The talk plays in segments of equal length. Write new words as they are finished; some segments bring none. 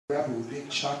wrapper with big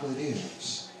chocolate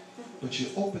ears. But you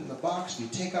open the box, you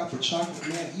take out the chocolate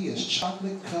man, he is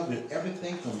chocolate covered,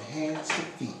 everything from hands to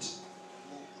feet.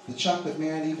 The chocolate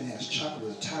man even has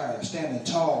chocolate attire, standing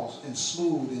tall and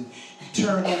smooth, and you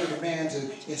turn over the man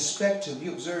to inspect him.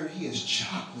 You observe he is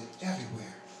chocolate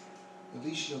everywhere. At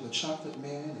least you know the chocolate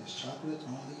man is chocolate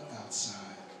on the outside.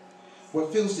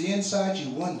 What fills the inside,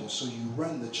 you wonder, so you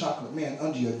run the chocolate man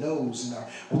under your nose, and our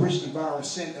rich devouring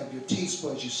scent of your taste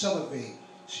buds, you salivate.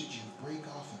 Should you break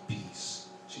off a piece?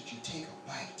 Should you take a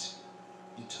bite?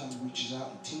 Your tongue reaches out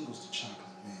and tingles the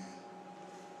chocolate man.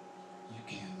 You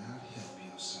cannot help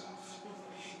yourself.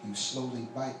 You slowly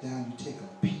bite down, you take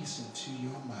a piece into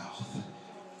your mouth.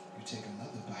 You take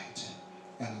another bite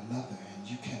and another, and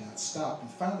you cannot stop. And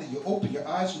finally, you open your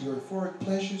eyes from your euphoric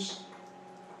pleasures.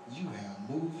 You have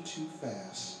moved too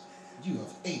fast. You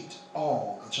have ate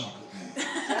all the chocolate man.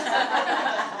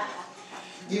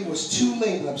 It was too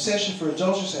late. An obsession for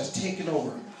indulgence has taken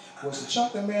over. Was the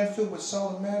chocolate man filled with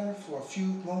solid matter for a few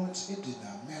moments? It did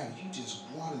not matter. You just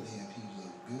wanted him. He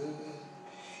looked good,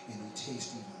 and he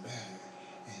tasted even better,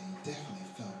 and he definitely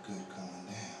felt good going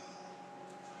down.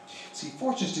 See,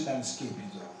 fortunes did not escape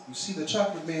you, though. You see, the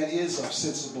chocolate man is of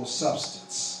sensible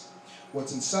substance.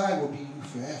 What's inside will be you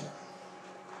forever.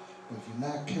 But if you're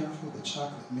not careful, the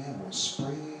chocolate man will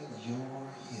spread your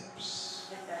hips.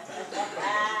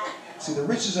 See, the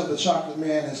riches of the chocolate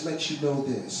man has let you know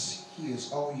this. He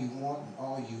is all you want and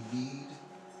all you need,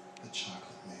 the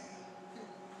chocolate man.